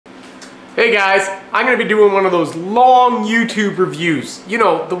Hey guys, I'm going to be doing one of those long YouTube reviews. You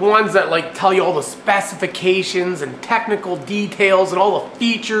know, the ones that like tell you all the specifications and technical details and all the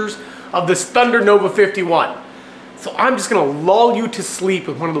features of this Thunder Nova 51. So I'm just going to lull you to sleep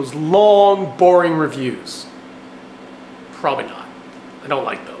with one of those long, boring reviews. Probably not. I don't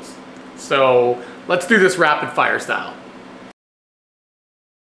like those. So let's do this rapid fire style.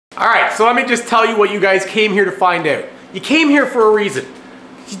 Alright, so let me just tell you what you guys came here to find out. You came here for a reason.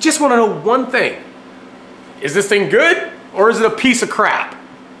 You just want to know one thing. Is this thing good or is it a piece of crap?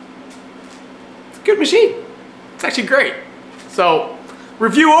 It's a good machine. It's actually great. So,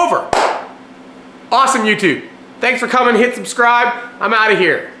 review over. Awesome YouTube. Thanks for coming, hit subscribe. I'm out of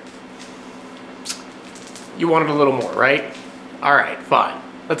here. You wanted a little more, right? Alright, fine.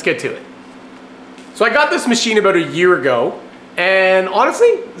 Let's get to it. So I got this machine about a year ago and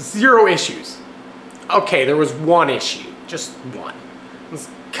honestly, zero issues. Okay, there was one issue, just one. It was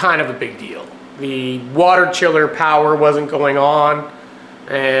kind of a big deal. The water chiller power wasn't going on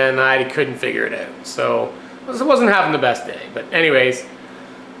and I couldn't figure it out. So I wasn't having the best day. But anyways,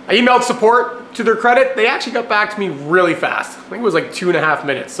 I emailed support. To their credit, they actually got back to me really fast. I think it was like 2.5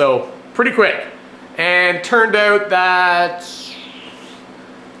 minutes, so pretty quick. And turned out that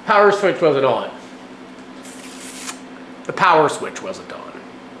power switch wasn't on. The power switch wasn't on.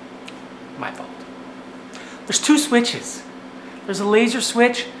 My fault. There's two switches. There's a laser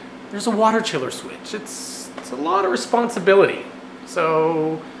switch, there's a water chiller switch. It's a lot of responsibility.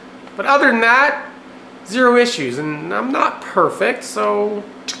 So, but other than that, zero issues. And I'm not perfect, so.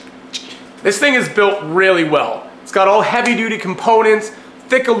 This thing is built really well. It's got all heavy duty components,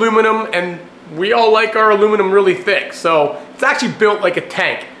 thick aluminum, and we all like our aluminum really thick. So it's actually built like a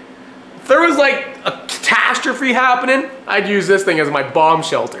tank. If there was like a catastrophe happening, I'd use this thing as my bomb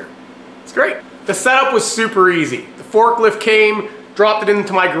shelter. It's great. The setup was super easy. The forklift came, dropped it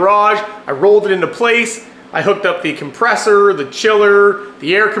into my garage, I rolled it into place, I hooked up the compressor, the chiller,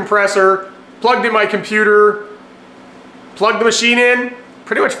 the air compressor, plugged in my computer, plugged the machine in,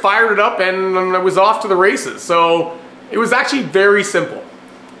 pretty much fired it up, and I was off to the races. So it was actually very simple.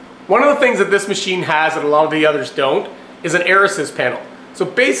 One of the things that this machine has that a lot of the others don't is an air assist panel. So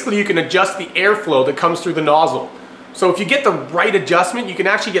basically you can adjust the airflow that comes through the nozzle. So if you get the right adjustment, you can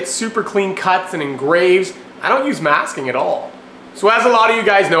actually get super clean cuts and engraves. I don't use masking at all. So as a lot of you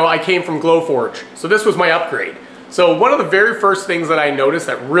guys know, I came from Glowforge. So this was my upgrade. So one of the very first things that I noticed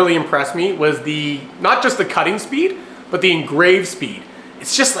that really impressed me was not just the cutting speed, but the engrave speed.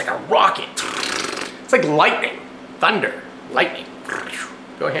 It's just like a rocket. It's like lightning, thunder, lightning.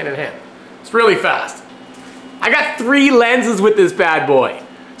 Go hand in hand. It's really fast. I got 3 lenses with this bad boy.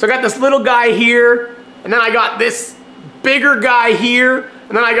 So I got this little guy here, and then I got this bigger guy here,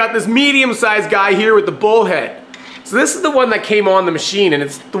 and then I got this medium-sized guy here with the bullhead. So this is the one that came on the machine, and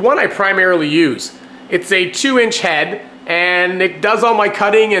it's the one I primarily use. It's a 2-inch head, and it does all my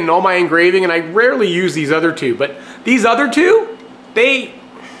cutting and all my engraving, and I rarely use these other two. But these other two, I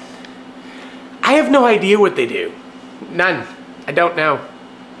have no idea what they do. None. I don't know.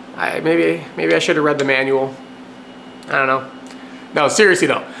 Maybe I should have read the manual. I don't know. No, seriously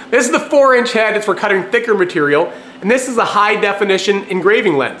though. This is the 4-inch head. It's for cutting thicker material. And this is a high definition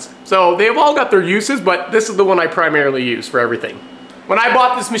engraving lens. So they've all got their uses, but this is the one I primarily use for everything. When I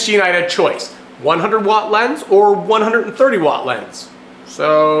bought this machine, I had a choice. 100 watt lens or 130 watt lens.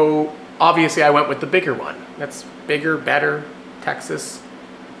 So obviously I went with the bigger one. That's bigger, better, Texas.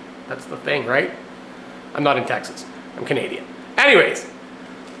 That's the thing, right? I'm not in Texas. I'm Canadian. Anyways,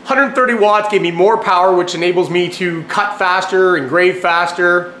 130 watts gave me more power, which enables me to cut faster, engrave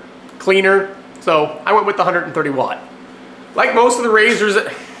faster, cleaner. So I went with the 130 watt. Like most of the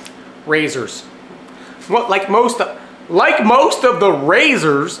like most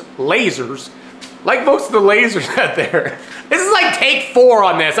of the lasers out there. This is like take 4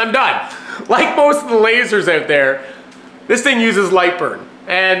 on this. I'm done. Like most of the lasers out there, this thing uses light burn.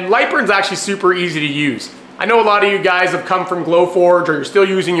 And light burn's actually super easy to use. I know a lot of you guys have come from Glowforge or you're still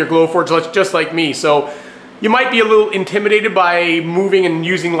using your Glowforge just like me. So you might be a little intimidated by moving and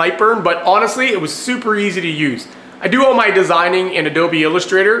using light burn, but honestly, it was super easy to use. I do all my designing in Adobe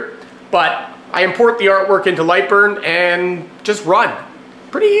Illustrator, but I import the artwork into Lightburn and just run.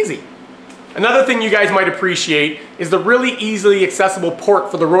 Pretty easy. Another thing you guys might appreciate is the really easily accessible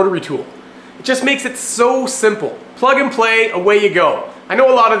port for the rotary tool. It just makes it so simple. Plug and play, away you go. I know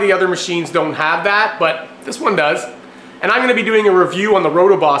a lot of the other machines don't have that, but this one does. And I'm going to be doing a review on the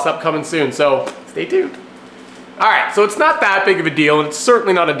Rotoboss upcoming soon, so stay tuned. Alright, so it's not that big of a deal, and it's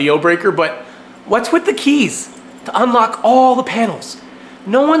certainly not a deal breaker, but what's with the keys to unlock all the panels?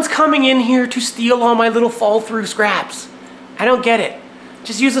 No one's coming in here to steal all my little fall-through scraps. I don't get it.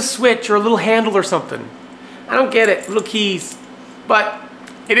 Just use a switch or a little handle or something. I don't get it, little keys. But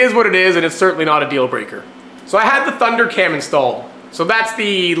it is what it is, and it's certainly not a deal breaker. So I had the Thunder Cam installed. So that's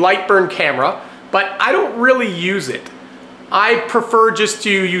the Lightburn camera, but I don't really use it. I prefer just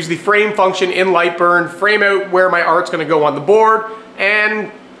to use the frame function in Lightburn, frame out where my art's gonna go on the board,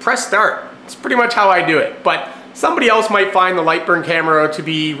 and press start. It's pretty much how I do it. But somebody else might find the Lightburn camera to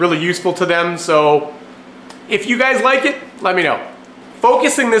be really useful to them, so if you guys like it, let me know.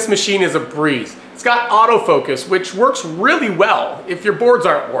 Focusing this machine is a breeze. It's got autofocus, which works really well if your boards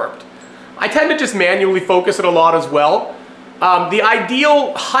aren't warped. I tend to just manually focus it a lot as well. The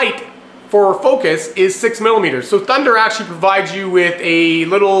ideal height for focus is 6mm. So Thunder actually provides you with a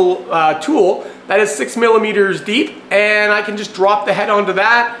little tool that is 6mm deep, and I can just drop the head onto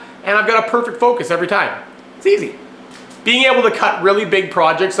that, and I've got a perfect focus every time. It's easy. Being able to cut really big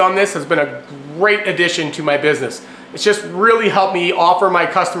projects on this has been a great addition to my business. It's just really helped me offer my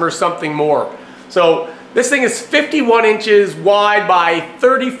customers something more. So this thing is 51 inches wide by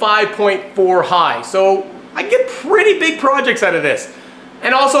 35.4 high. So I get pretty big projects out of this.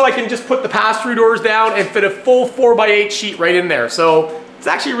 And also I can just put the pass-through doors down and fit a full 4x8 sheet right in there. So it's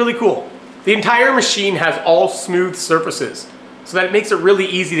actually really cool. The entire machine has all smooth surfaces, so that it makes it really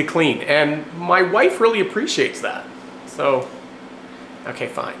easy to clean. And my wife really appreciates that. So, okay,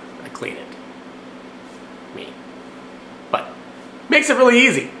 fine, I clean it. Me. But makes it really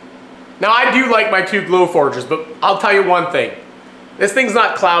easy. Now I do like my two Glowforges, but I'll tell you one thing. This thing's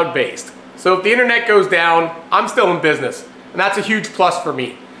not cloud-based. So if the internet goes down, I'm still in business. And that's a huge plus for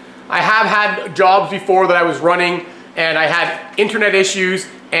me. I have had jobs before that I was running and I had internet issues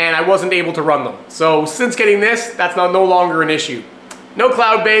and I wasn't able to run them. So since getting this, that's no longer an issue. No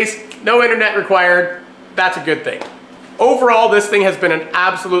cloud-based, no internet required. That's a good thing. Overall, this thing has been an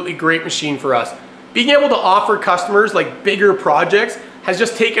absolutely great machine for us. Being able to offer customers like bigger projects has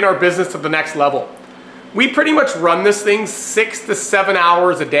just taken our business to the next level. We pretty much run this thing 6 to 7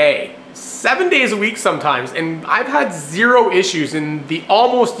 hours a day, 7 days a week sometimes, and I've had zero issues in the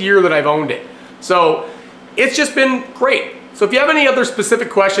almost year that I've owned it. So it's just been great. So if you have any other specific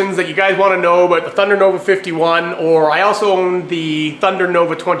questions that you guys want to know about the Thunder Nova 51, or I also own the Thunder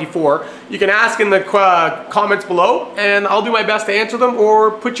Nova 24, you can ask in the comments below and I'll do my best to answer them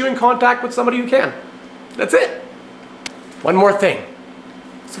or put you in contact with somebody who can. That's it. One more thing.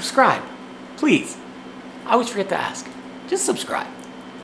 Subscribe, please. I always forget to ask. Just subscribe.